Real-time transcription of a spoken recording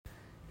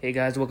Hey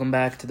guys, welcome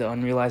back to the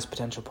Unrealized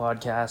Potential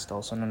Podcast,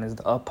 also known as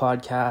the Up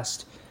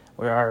Podcast,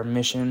 where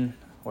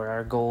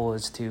our goal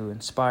is to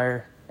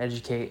inspire,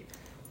 educate,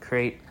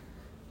 create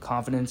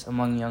confidence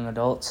among young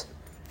adults.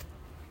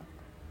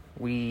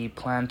 We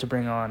plan to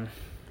bring on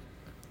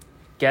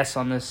guests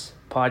on this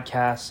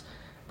podcast,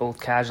 both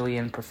casually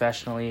and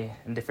professionally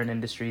in different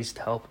industries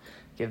to help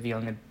give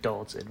young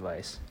adults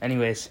advice.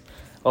 Anyways,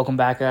 welcome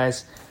back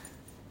guys.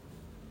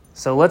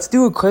 So let's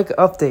do a quick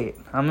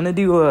update. I'm going to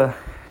do a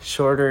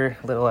shorter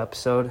little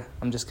episode.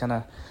 I'm just kind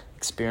of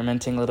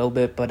experimenting a little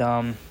bit, but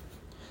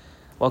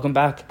welcome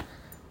back.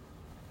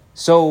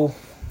 So,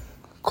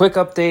 quick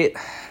update.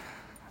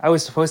 I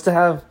was supposed to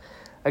have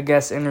a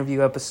guest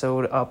interview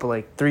episode up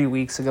like 3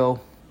 weeks ago.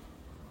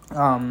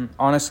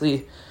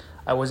 Honestly,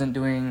 I wasn't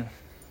doing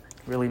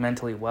really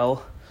mentally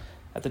well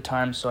at the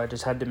time, so I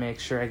just had to make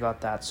sure I got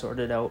that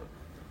sorted out.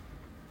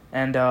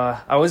 And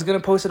I was going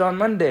to post it on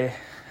Monday.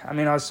 I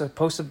was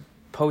supposed to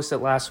post it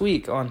last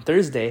week on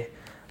Thursday,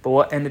 but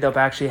what ended up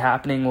actually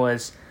happening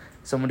was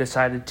someone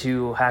decided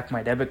to hack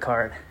my debit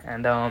card,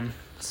 and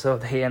so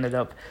they ended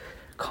up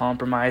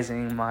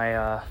compromising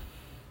my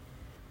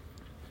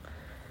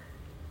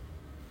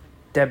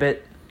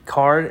debit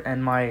card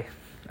and my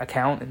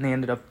account, and they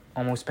ended up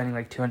almost spending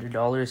like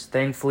 $200.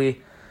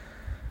 Thankfully,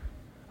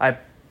 I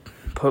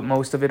put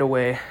most of it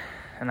away,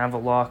 and I have a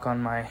lock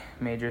on my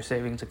major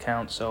savings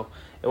account, so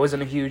it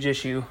wasn't a huge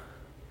issue.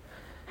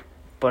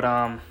 But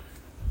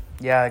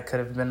yeah, it could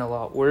have been a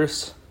lot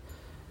worse.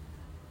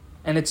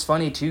 And it's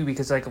funny too,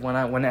 because like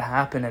when it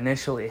happened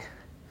initially,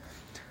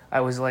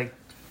 I was like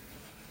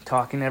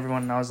talking to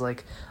everyone, and I was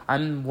like,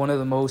 I'm one of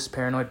the most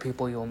paranoid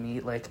people you'll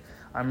meet. Like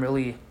I'm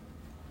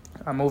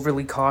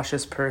overly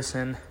cautious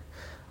person.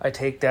 I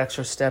take the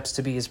extra steps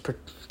to be as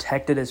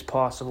protected as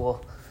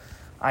possible.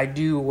 I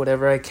do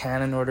whatever I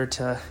can in order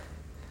to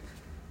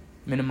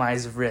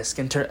minimize risk,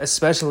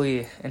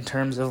 especially in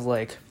terms of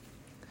like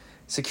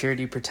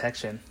security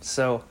protection.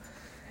 So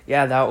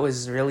yeah, that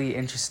was really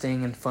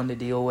interesting and fun to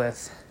deal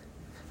with.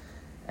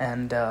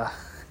 And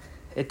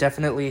it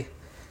definitely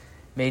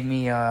made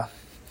me, I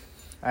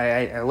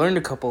learned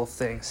a couple of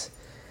things.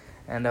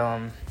 And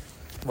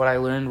what I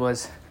learned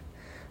was,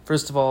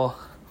 first of all,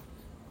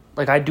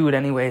 like I do it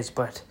anyways,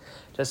 but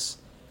just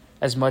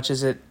as much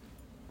as it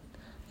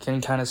can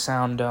kind of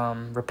sound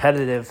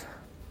repetitive,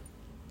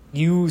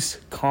 use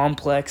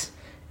complex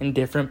and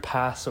different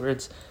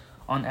passwords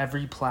on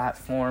every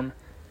platform,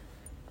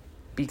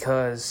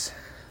 because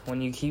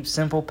when you keep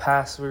simple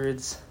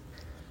passwords,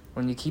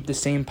 when you keep the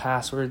same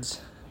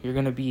passwords, you're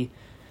going to be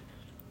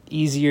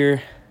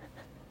easier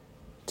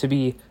to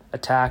be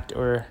attacked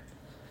or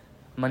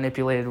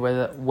manipulated,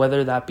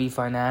 whether that be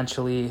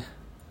financially,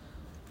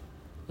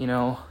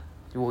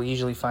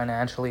 usually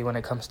financially when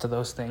it comes to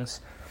those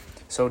things.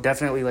 So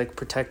definitely like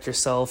protect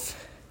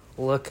yourself,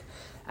 look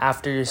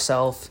after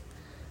yourself,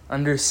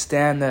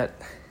 understand that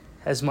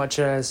as much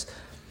as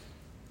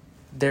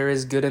there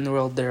is good in the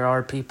world, there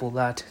are people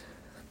that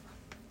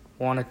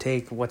want to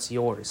take what's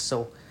yours.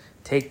 So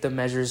take the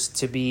measures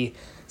to be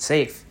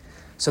safe.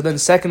 So then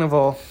second of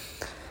all,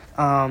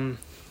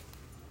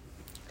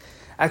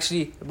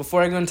 actually,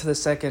 before I go into the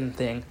second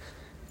thing,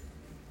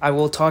 I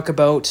will talk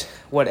about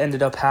what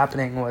ended up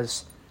happening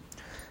was,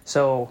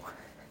 so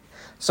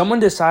someone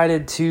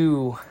decided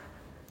to,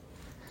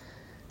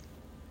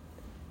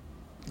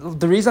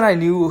 the reason I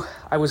knew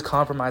I was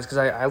compromised, because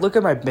I look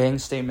at my bank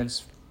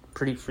statements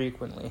pretty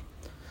frequently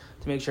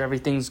to make sure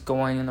everything's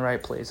going in the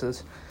right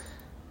places.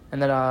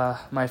 And then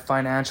my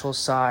financial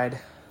aspect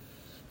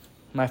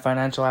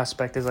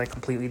is like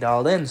completely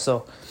dialed in.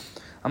 So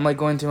I'm like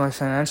going through my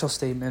financial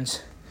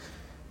statements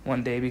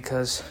one day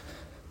because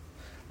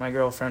my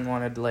girlfriend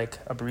wanted like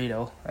a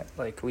burrito.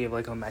 Like we have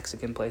like a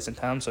Mexican place in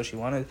town, so it's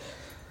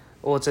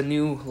a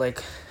new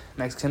like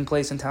Mexican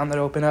place in town that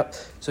opened up,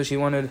 so she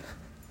wanted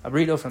a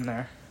burrito from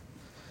there.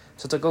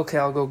 So it's like, okay,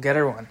 I'll go get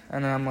her one.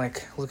 And then I'm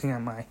like looking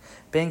at my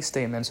bank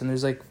statements, and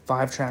there's like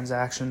 5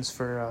 transactions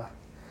for a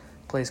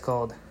place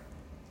called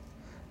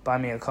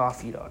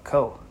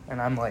buymeacoffee.co,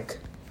 and I'm like,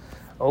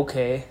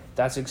 okay,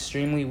 that's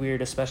extremely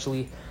weird,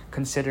 especially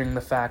considering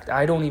the fact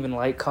I don't even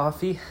like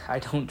coffee. I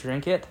don't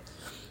drink it.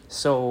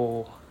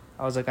 So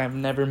I was like, I've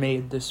never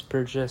made this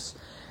purchase.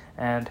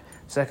 And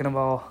second of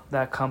all,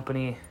 that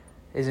company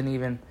isn't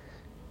even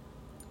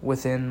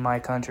within my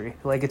country.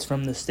 Like, it's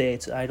from the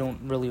States. I don't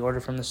really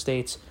order from the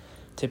States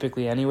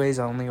typically anyways.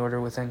 I only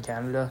order within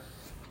Canada.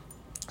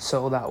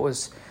 So that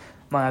was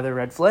my other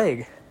red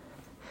flag.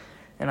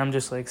 And I'm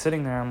just like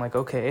sitting there, I'm like,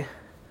 okay,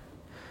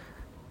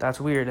 that's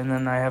weird. And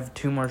then I have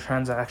 2 more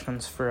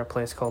transactions for a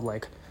place called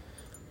like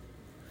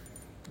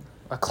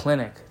a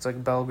clinic. It's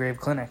like Belgrave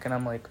Clinic. And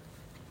I'm like,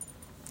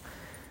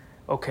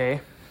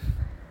 okay,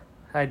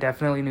 I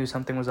definitely knew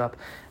something was up.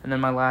 And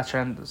then the last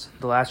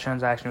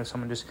transaction was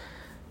someone just,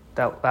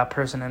 that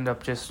person ended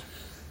up just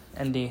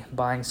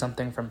buying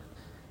something from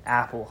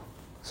Apple.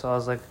 So I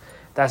was like,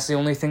 that's the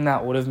only thing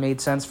that would have made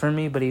sense for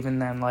me. But even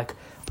then, like,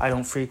 I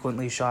don't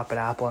frequently shop at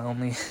Apple. I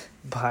only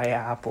buy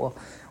Apple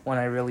when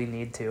I really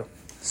need to.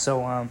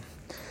 So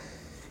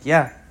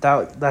yeah,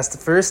 that's the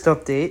first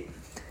update.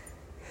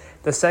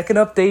 The second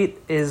update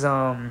is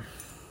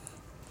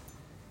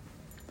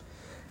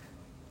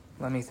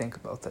let me think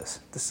about this.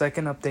 The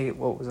second update,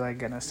 what was I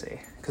gonna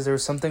say? Because there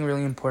was something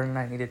really important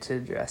I needed to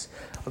address.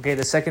 Okay,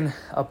 the second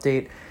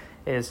update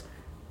is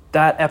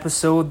that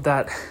episode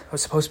that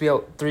was supposed to be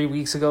out 3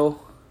 weeks ago.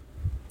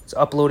 It's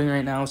uploading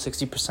right now,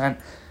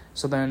 60%.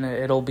 So then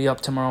it'll be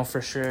up tomorrow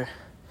for sure.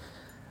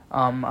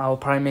 I'll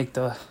probably make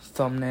the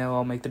thumbnail,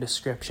 I'll make the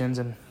descriptions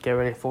and get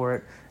ready for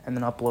it, and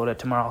then upload it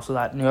tomorrow. So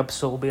that new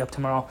episode will be up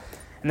tomorrow.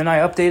 And then I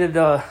recorded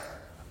a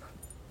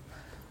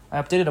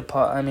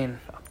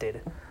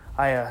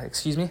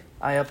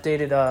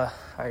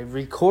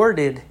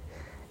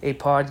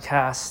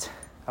podcast,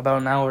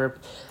 about an hour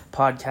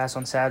podcast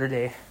on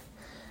Saturday,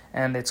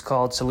 and it's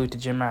called Salute to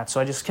Gym Rats.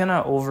 So I just kind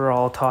of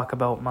overall talk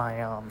about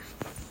my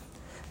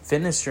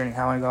fitness journey,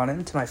 how I got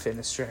into my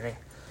fitness journey.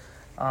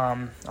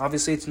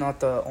 Obviously it's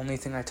not the only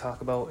thing I talk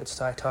about.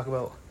 I talk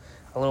about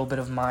a little bit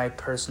of my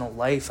personal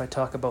life. I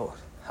talk about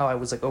how I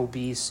was like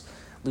obese,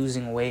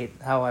 losing weight,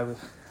 how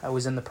I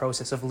was in the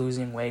process of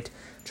losing weight,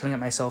 trying to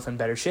get myself in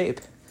better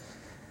shape.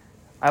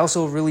 I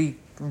also really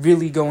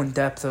go in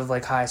depth of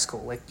like high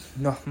school, like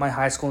my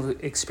high school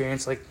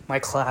experience, like my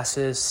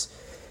classes,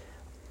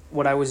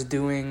 what I was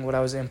doing, what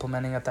I was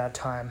implementing at that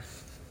time,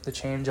 the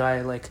change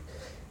I like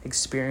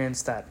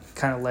experienced that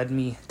kind of led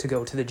me to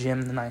go to the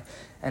gym. And I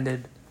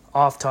ended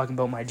off talking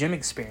about my gym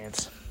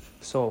experience.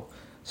 So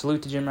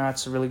Salute to Gym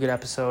Rats, a really good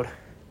episode.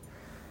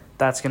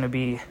 That's going to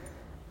be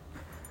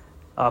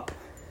up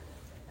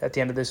at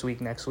the end of this week,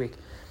 next week.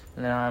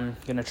 And then I'm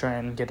going to try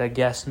and get a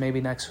guest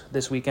maybe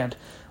this weekend.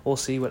 We'll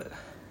see what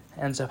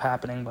ends up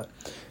happening. But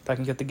if I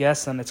can get the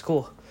guest, then it's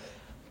cool.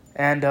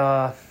 And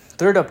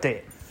third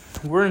update.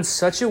 We're in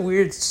such a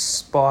weird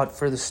spot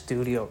for the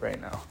studio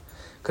right now.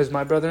 Because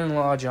my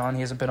brother-in-law, John,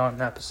 he hasn't been on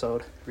an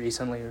episode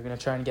recently. We're going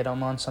to try and get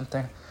him on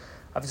something.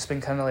 I've just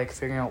been kind of like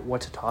figuring out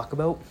what to talk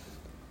about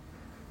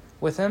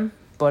with him.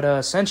 But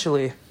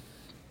essentially,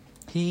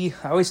 I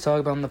always talk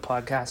about on the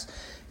podcast.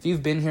 If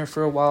you've been here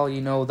for a while,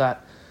 you know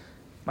that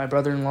my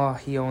brother-in-law,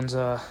 he owns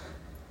a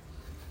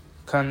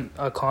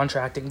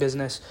contracting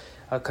business,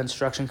 a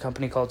construction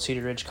company called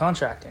Cedar Ridge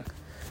Contracting.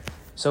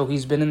 So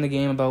he's been in the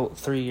game about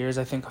 3 years,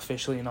 I think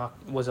officially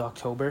was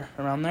October,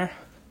 around there.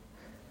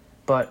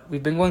 But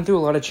we've been going through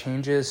a lot of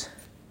changes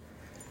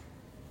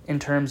in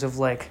terms of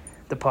like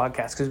the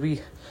podcast, because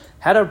we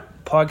had a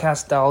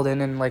podcast dialed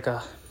in like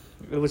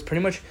it was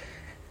pretty much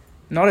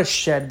not a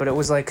shed, but it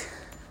was like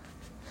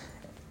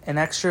an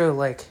extra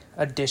like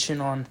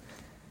additional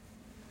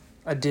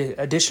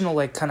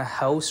like kind of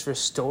house for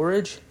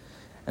storage.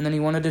 And then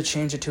he wanted to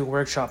change it to a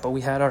workshop, but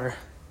we had our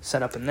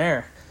setup in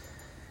there.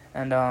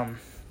 And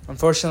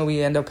unfortunately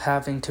we end up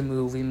having to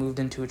move. We moved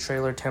into a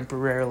trailer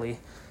temporarily.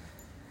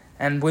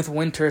 And with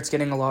winter, it's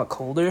getting a lot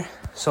colder.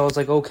 So I was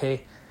like,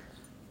 okay,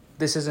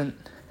 this isn't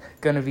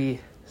going to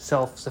be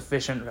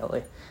self-sufficient,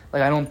 really.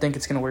 Like, I don't think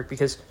it's going to work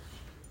because,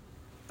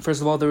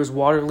 first of all, there was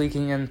water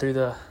leaking in through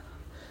the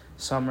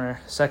summer.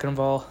 Second of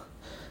all,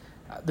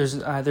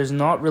 there's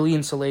not really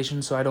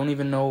insulation, so I don't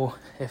even know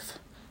if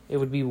it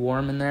would be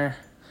warm in there,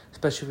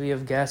 especially if we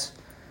have guests.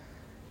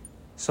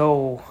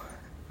 So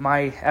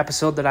my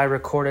episode that I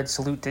recorded,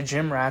 Salute to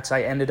Gym Rats,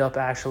 I ended up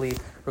actually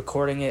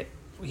recording it.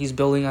 He's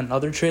building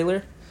another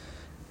trailer.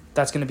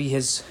 That's going to be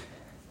his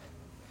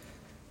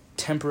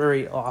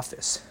temporary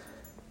office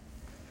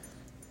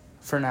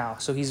for now.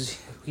 So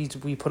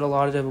we put a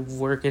lot of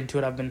work into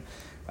it. I've been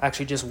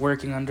actually just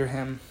working under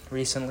him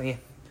recently.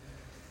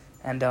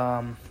 And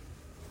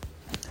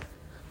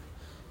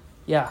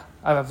yeah,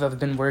 I've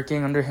been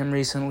working under him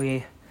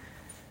recently.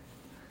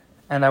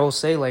 And I will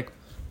say, like,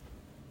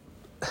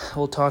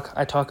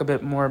 I talk a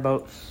bit more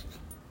about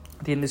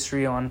the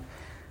industry on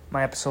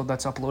my episode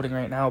that's uploading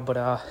right now,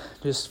 but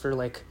just for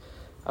like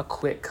a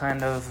quick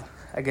kind of,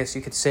 I guess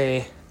you could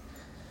say,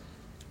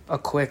 a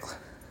quick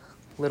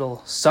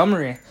little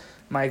summary.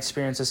 My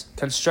experience is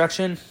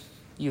construction.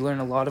 You learn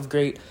a lot of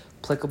great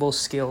applicable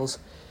skills.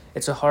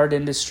 It's a hard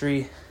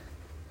industry,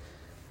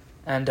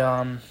 and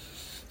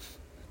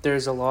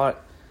there's a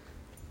lot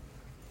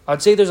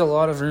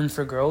of room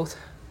for growth.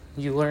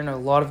 You learn a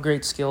lot of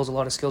great skills, a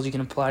lot of skills you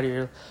can apply to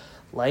your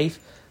life,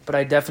 but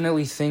I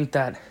definitely think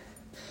that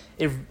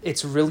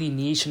it's really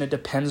niche and it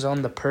depends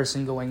on the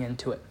person going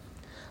into it.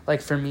 Like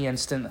for me,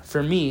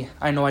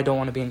 I know I don't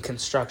want to be in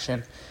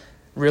construction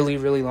really,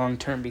 really long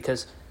term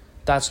because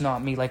that's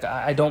not me. Like,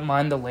 I don't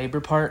mind the labor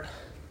part.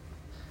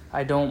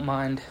 I don't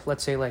mind,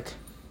 let's say, like,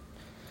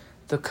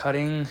 the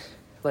cutting,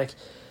 like,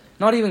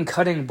 not even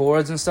cutting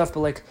boards and stuff,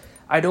 but, like,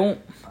 I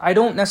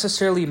don't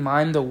necessarily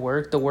mind the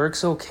work. The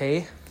work's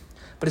okay,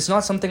 but it's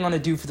not something I want to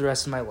do for the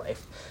rest of my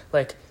life.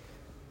 Like,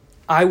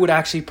 I would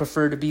actually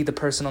prefer to be the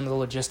person on the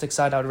logistics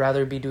side. I'd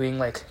rather be doing,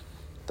 like,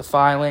 the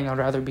filing. I'd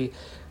rather be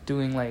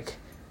doing, like,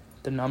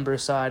 the number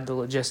side, the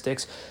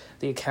logistics,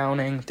 the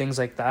accounting, things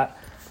like that.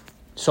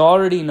 So I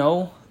already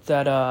know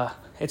that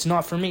it's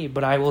not for me,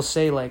 but I will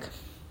say, like,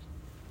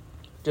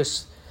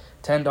 just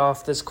to end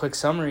off this quick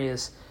summary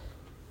is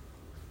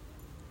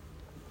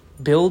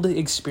build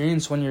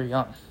experience when you're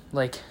young.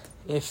 Like,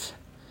 if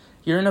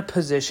you're in a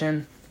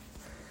position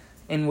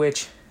in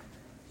which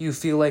you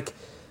feel like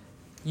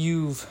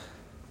you've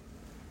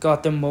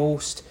got the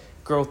most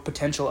growth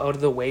potential out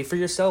of the way for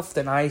yourself,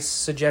 then I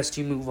suggest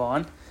you move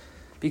on,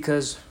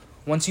 because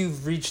once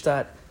you've reached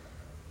that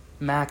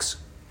max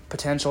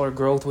potential or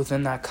growth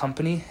within that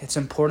company, it's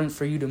important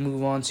for you to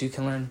move on so you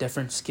can learn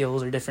different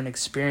skills or different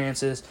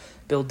experiences,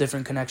 build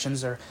different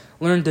connections, or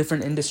learn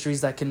different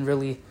industries that can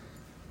really,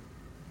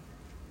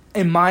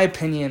 in my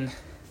opinion,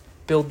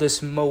 build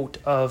this moat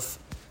of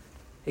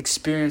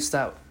experience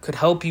that could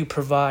help you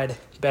provide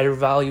better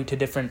value to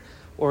different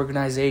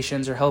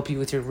organizations or help you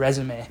with your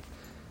resume.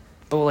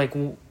 But like,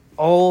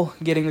 all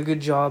getting a good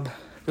job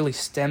really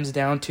stems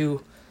down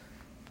to,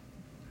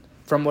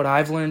 from what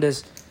I've learned,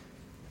 is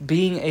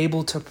being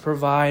able to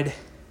provide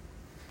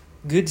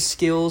good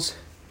skills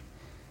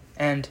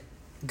and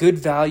good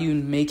value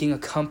in making a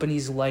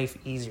company's life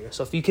easier.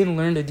 So if you can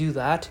learn to do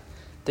that,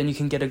 then you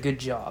can get a good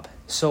job.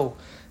 So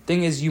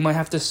thing is, you might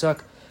have to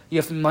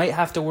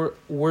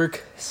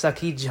work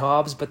sucky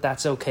jobs, but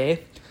that's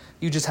okay.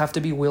 You just have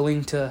to be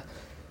willing to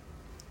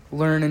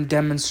learn and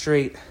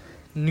demonstrate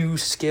new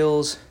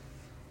skills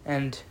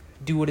and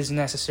do what is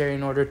necessary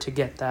in order to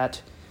get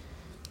that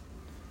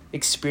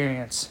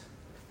experience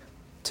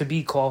to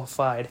be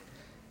qualified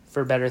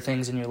for better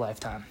things in your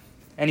lifetime.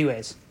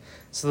 Anyways,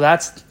 so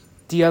that's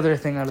the other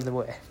thing out of the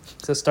way.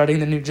 So starting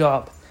the new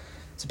job,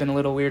 it's been a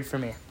little weird for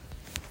me.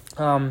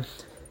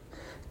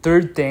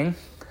 Third thing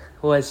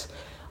was,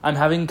 I'm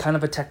having kind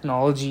of a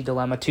technology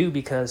dilemma too,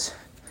 because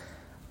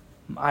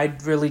I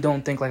really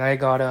don't think, like, I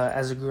got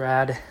as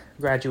a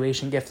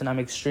graduation gift, and I'm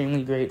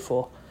extremely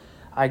grateful.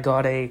 I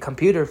got a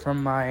computer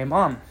from my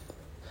mom.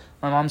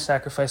 My mom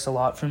sacrificed a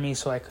lot for me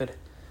so I could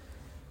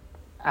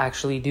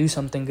actually do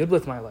something good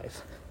with my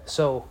life.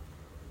 So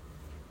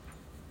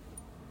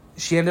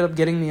she ended up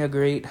getting me a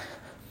great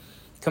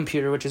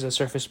computer, which is a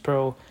Surface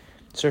Pro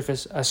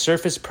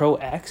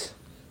X.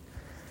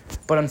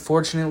 But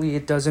unfortunately,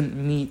 it doesn't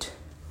meet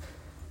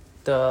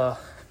the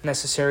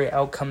necessary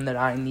outcome that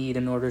I need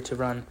in order to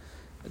run,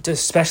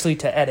 especially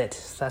to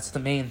edit. That's the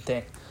main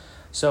thing.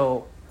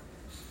 So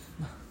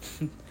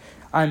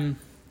my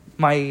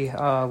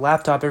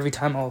laptop, every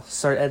time I'll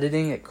start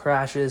editing, it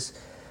crashes.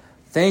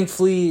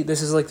 Thankfully,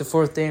 this is like the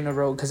fourth day in a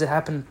row, because it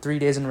happened 3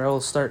 days in a row.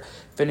 I'll start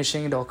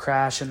finishing, it'll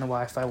crash, and the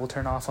Wi-Fi will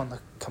turn off on the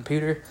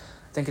computer.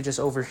 I think it just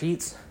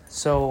overheats.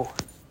 So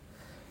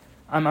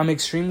I'm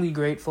extremely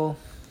grateful.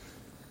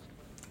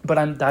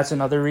 But that's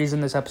another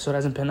reason this episode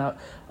hasn't been up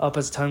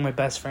as telling my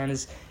best friend,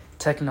 is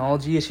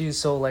technology issues.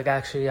 So like,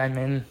 actually, I'm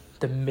in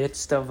the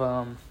midst of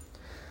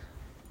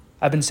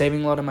I've been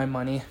saving a lot of my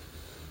money.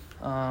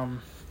 I'd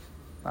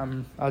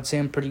say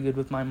I'm pretty good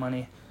with my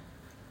money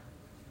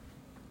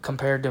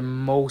compared to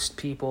most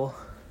people,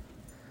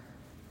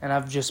 and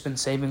I've just been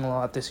saving a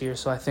lot this year.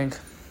 So I think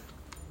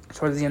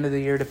towards the end of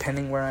the year,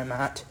 depending where I'm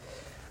at,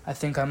 I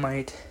think I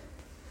might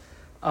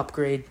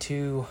upgrade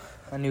to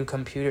a new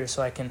computer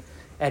so I can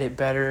edit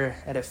better,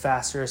 edit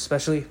faster.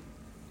 Especially,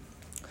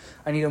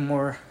 I need a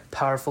more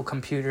powerful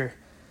computer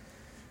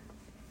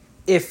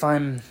if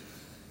I'm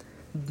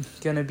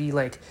gonna be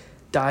like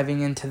diving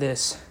into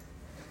this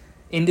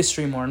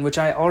industry more, in which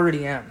I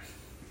already am,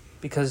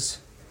 because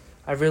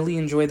I really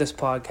enjoy this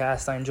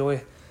podcast. I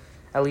enjoy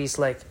at least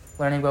like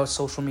learning about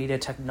social media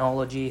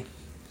technology.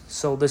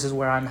 So this is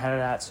where I'm headed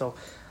at. So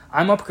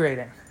I'm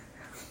upgrading.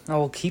 I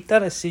will keep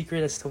that a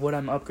secret as to what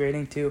I'm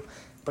upgrading to,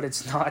 but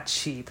it's not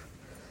cheap.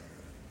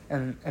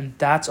 And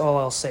that's all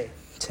I'll say.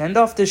 To end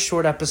off this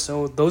short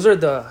episode, those are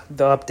the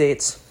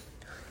updates.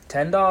 To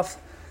end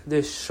off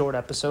this short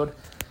episode,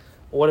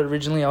 what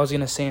originally I was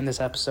going to say in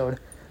this episode,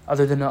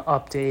 other than an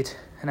update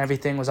and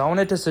everything, was I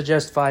wanted to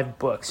suggest 5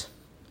 books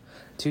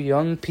to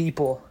young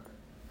people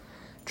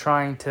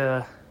trying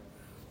to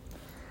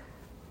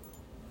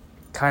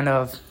kind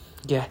of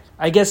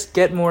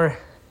get more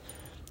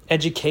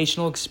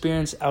educational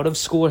experience out of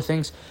school or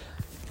things,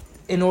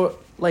 how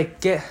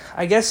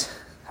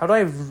do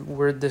I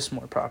word this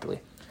more properly?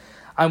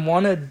 I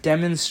want to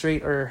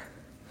demonstrate, or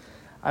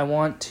I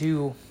want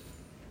to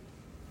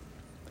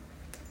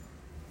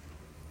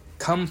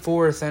come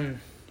forth and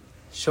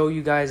show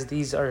you guys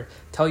these, or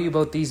tell you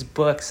about these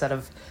books that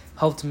have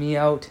helped me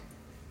out,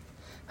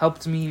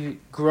 helped me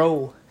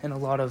grow in a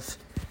lot of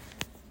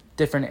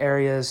different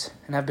areas,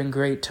 and have been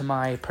great to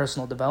my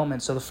personal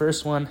development. So the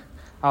first one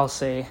I'll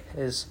say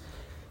is,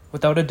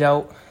 without a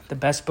doubt, the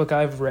best book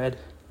I've read.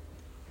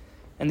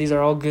 And these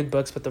are all good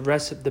books, but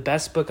the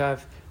best book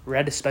I've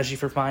read, especially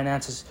for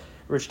finance, is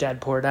Rich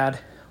Dad, Poor Dad,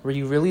 where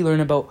you really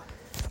learn about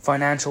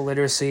financial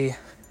literacy.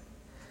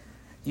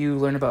 You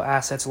learn about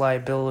assets,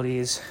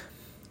 liabilities.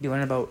 You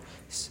learn about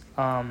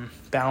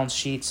balance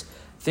sheets,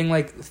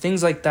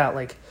 things like that.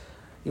 Like,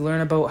 you learn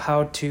about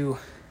how to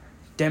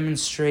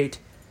demonstrate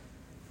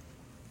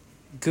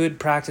good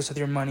practice with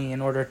your money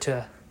in order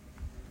to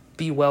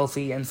be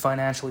wealthy and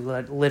financially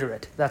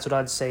literate. That's what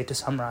I'd say to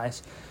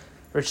summarize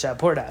Rich Dad,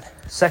 Poor Dad.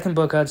 Second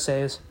book I'd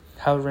say is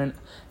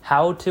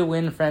How to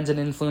Win Friends and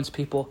Influence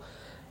People.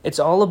 It's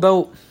all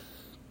about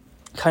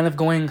kind of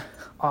going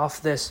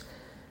off this,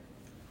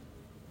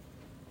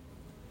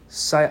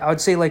 I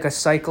would say like a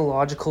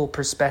psychological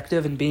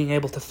perspective, and being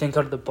able to think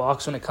out of the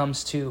box when it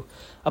comes to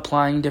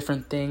applying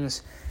different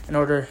things in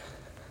order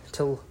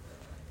to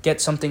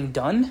get something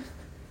done.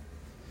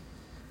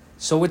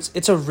 So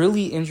it's a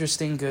really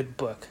interesting, good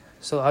book.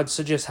 So I'd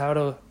suggest How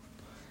to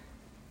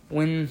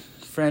Win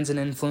Friends and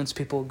Influence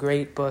People.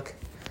 Great book.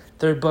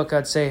 Third book,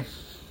 I'd say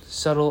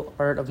Subtle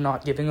Art of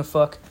Not Giving a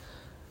Fuck.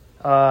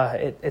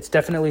 It's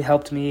definitely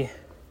helped me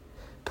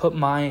put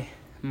my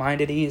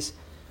mind at ease.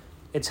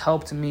 It's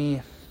helped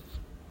me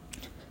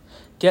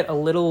get a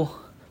little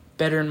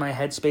better in my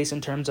headspace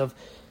in terms of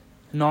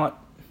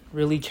not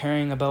really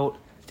caring about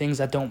things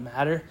that don't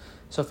matter.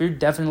 So if you're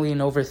definitely an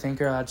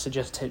overthinker, I'd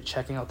suggest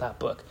checking out that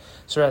book.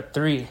 So we're at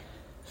 3.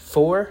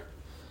 4.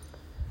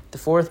 The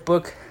fourth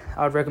book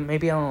I would recommend.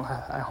 Maybe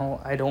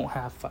I don't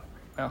have 5.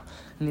 Well,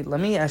 let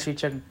me actually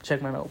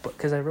check my notebook,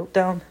 because I wrote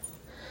down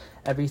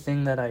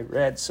everything that I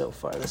read so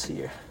far this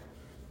year.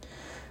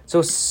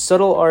 So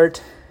Subtle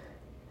Art,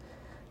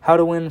 How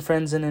to Win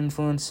Friends and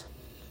Influence.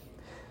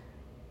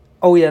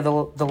 Oh yeah,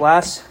 the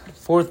last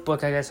 4th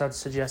book I guess I'd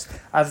suggest.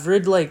 I've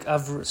read.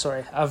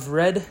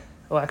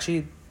 Oh,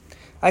 actually,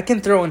 I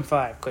can throw in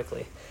 5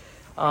 quickly.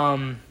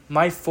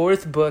 My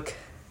 4th book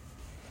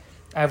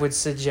I would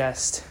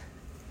suggest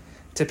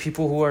to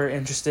people who are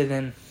interested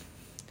in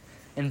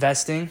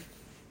investing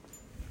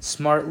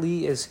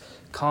smartly is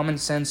Common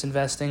Sense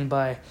Investing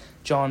by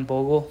John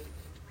Bogle.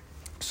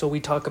 So we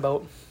talk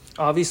about,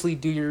 obviously,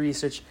 do your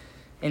research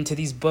into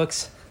these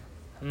books.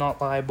 I'm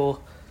not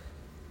liable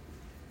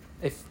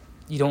if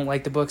you don't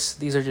like the books.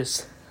 These are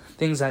just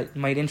things that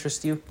might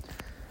interest you.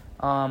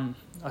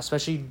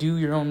 Especially do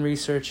your own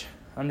research,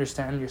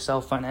 understand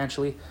yourself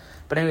financially.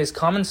 But anyways,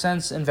 Common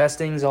Sense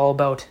Investing is all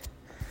about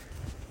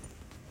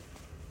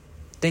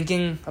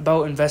thinking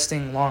about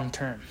investing long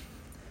term,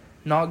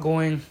 not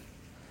going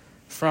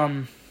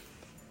from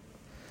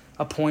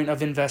a point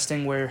of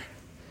investing where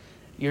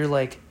you're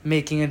like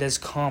making it as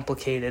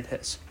complicated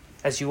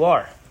as you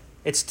are.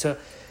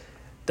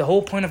 The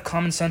whole point of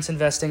Common Sense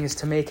Investing is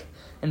to make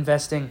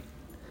investing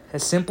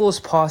as simple as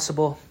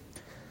possible,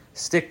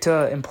 stick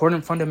to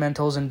important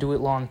fundamentals, and do it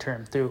long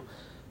term through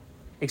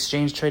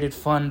exchange traded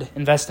fund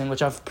investing,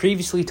 which I've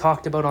previously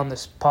talked about on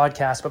this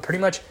podcast. But pretty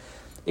much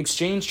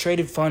exchange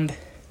traded fund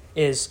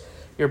is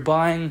you're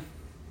buying,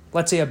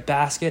 let's say, a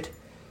basket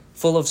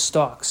full of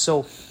stocks.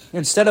 So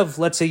instead of,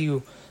 let's say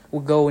you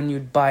will go and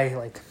you'd buy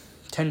like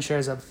 10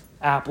 shares of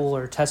Apple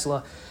or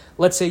Tesla,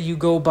 let's say you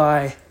go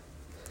buy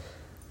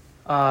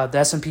the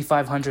S&P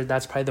 500.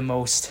 That's probably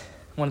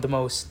one of the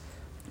most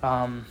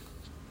not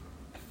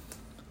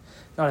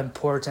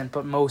important,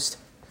 but most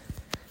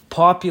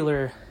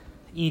popular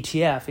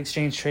ETF,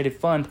 exchange traded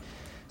fund.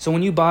 So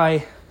when you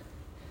buy,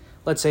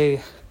 let's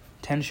say,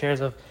 10 shares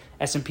of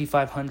S&P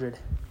 500,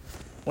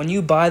 when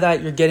you buy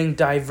that, you're getting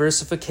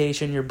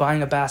diversification. You're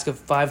buying a basket of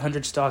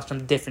 500 stocks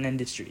from different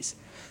industries.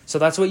 So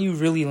that's what you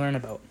really learn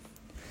about.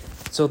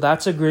 So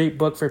that's a great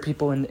book for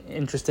people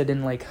interested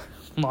in like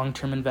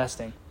long-term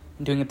investing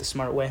and doing it the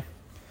smart way.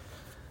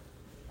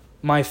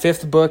 My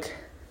 5th book,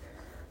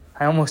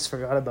 I almost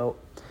forgot about.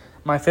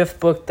 My 5th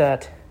book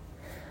that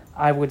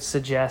I would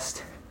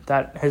suggest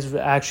that has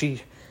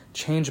actually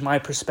changed my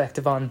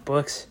perspective on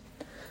books.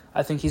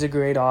 I think he's a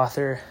great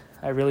author.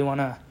 I really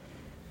want to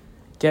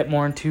get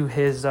more into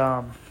his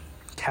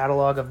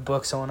catalog of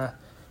books. I want to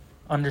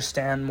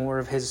understand more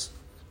of his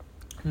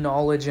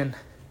knowledge and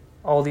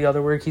all the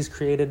other work he's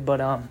created.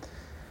 But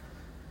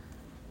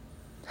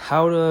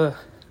How to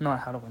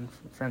Win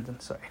Friends.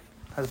 And sorry,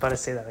 I was about to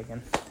say that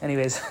again.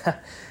 Anyways,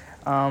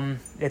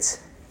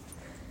 it's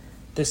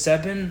the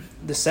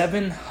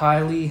seven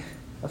highly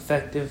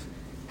effective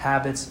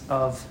habits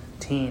of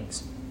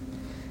teens,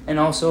 and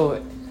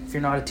also, if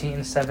you're not a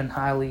teen, 7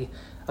 highly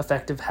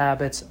effective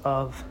habits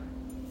of,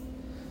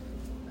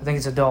 I think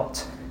it's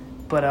adults.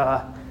 But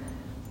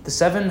the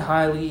 7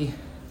 highly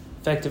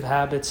effective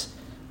habits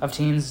of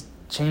teens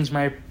changed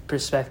my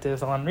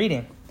perspective on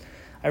reading.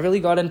 I really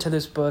got into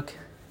this book.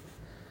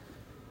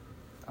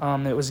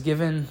 It was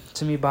given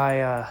to me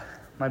by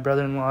my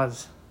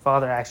brother-in-law's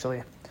father,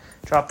 actually.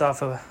 Dropped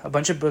off a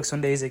bunch of books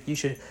one day. He's like, you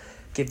should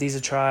give these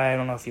a try. I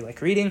don't know if you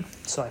like reading.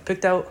 So I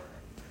picked out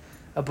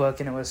a book,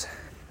 and it was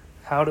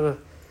it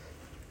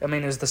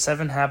was the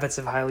 7 habits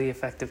of highly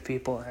effective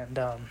people. And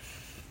I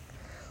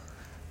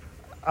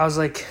was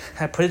like,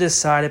 I put it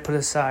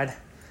aside.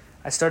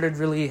 I started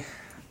really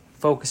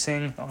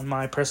focusing on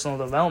my personal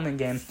development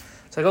game.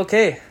 It's like,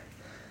 okay,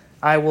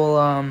 I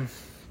will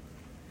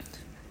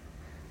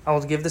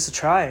give this a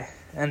try.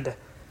 And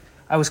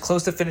I was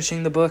close to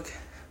finishing the book,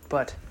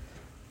 but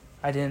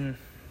I didn't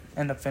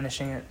end up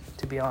finishing it,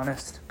 to be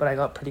honest. But I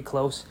got pretty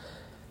close.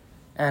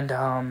 And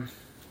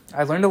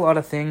I learned a lot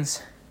of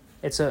things.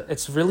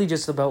 It's really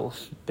just about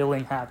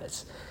building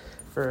habits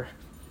for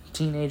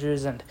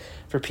teenagers and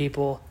for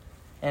people,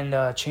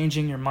 and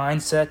changing your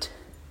mindset,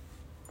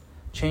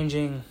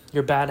 changing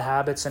your bad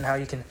habits, and how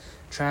you can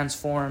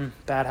transform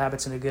bad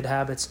habits into good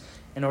habits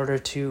in order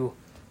to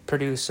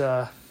produce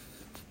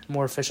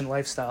more efficient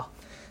lifestyle.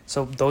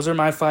 So those are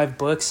my 5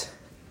 books,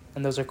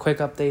 and those are quick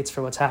updates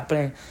for what's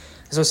happening.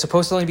 So it's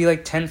supposed to only be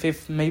like 10,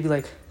 15, maybe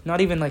like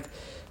not even like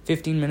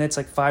 15 minutes,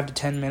 like 5 to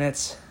 10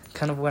 minutes.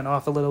 Kind of went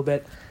off a little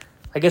bit.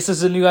 I guess this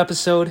is a new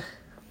episode.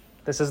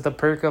 This is the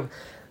perk of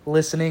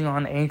listening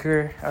on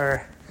Anchor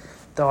or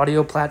the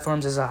audio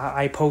platforms, is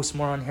I post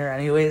more on here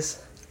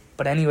anyways.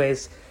 But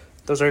anyways,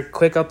 those are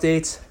quick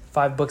updates,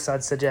 5 books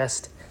I'd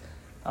suggest.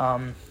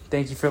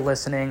 Thank you for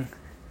listening,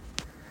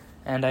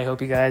 and I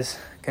hope you guys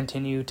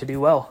continue to do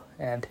well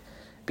and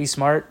be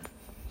smart,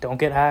 don't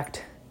get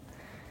hacked,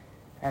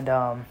 and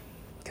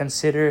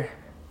consider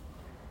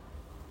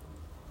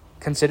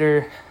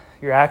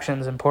your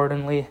actions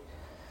importantly,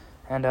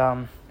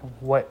 and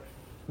what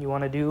you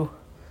want to do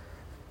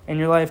in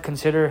your life.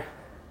 Consider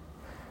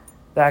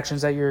the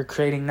actions that you're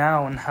creating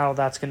now and how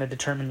that's going to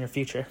determine your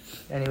future.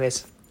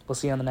 Anyways, we'll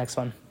see you on the next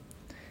one.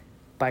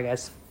 Bye,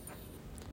 guys.